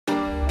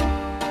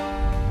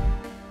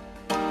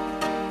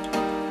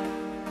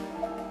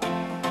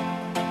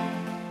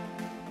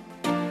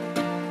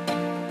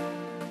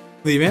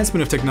The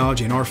advancement of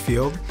technology in our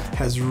field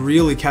has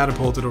really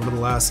catapulted over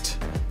the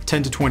last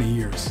 10 to 20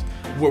 years.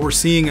 What we're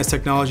seeing as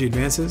technology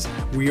advances,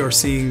 we are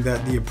seeing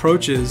that the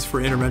approaches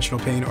for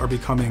interventional pain are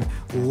becoming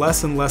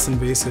less and less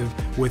invasive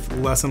with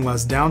less and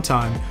less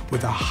downtime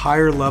with a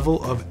higher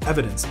level of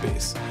evidence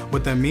base.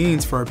 What that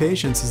means for our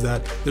patients is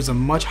that there's a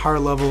much higher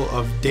level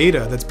of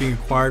data that's being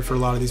acquired for a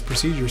lot of these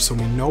procedures, so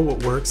we know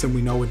what works and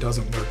we know what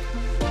doesn't work.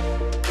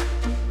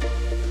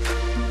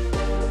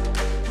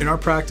 In our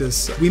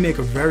practice, we make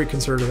a very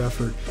concerted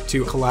effort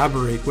to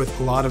collaborate with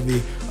a lot of the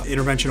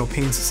interventional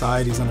pain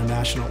societies on a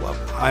national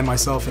level. I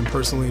myself am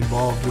personally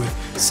involved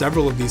with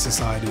several of these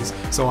societies,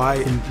 so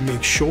I can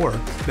make sure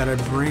that I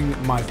bring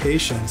my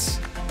patients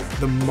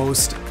the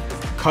most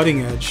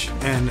cutting edge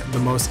and the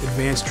most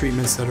advanced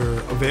treatments that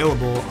are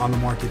available on the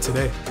market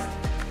today.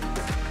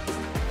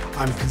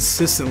 I'm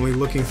consistently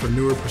looking for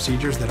newer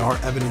procedures that are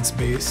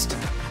evidence-based,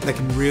 that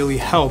can really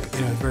help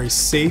in a very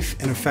safe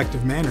and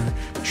effective manner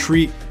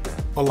treat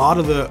a lot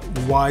of the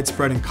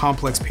widespread and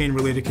complex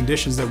pain-related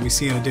conditions that we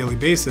see on a daily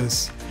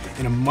basis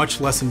in a much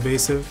less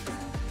invasive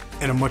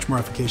and a much more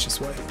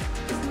efficacious way.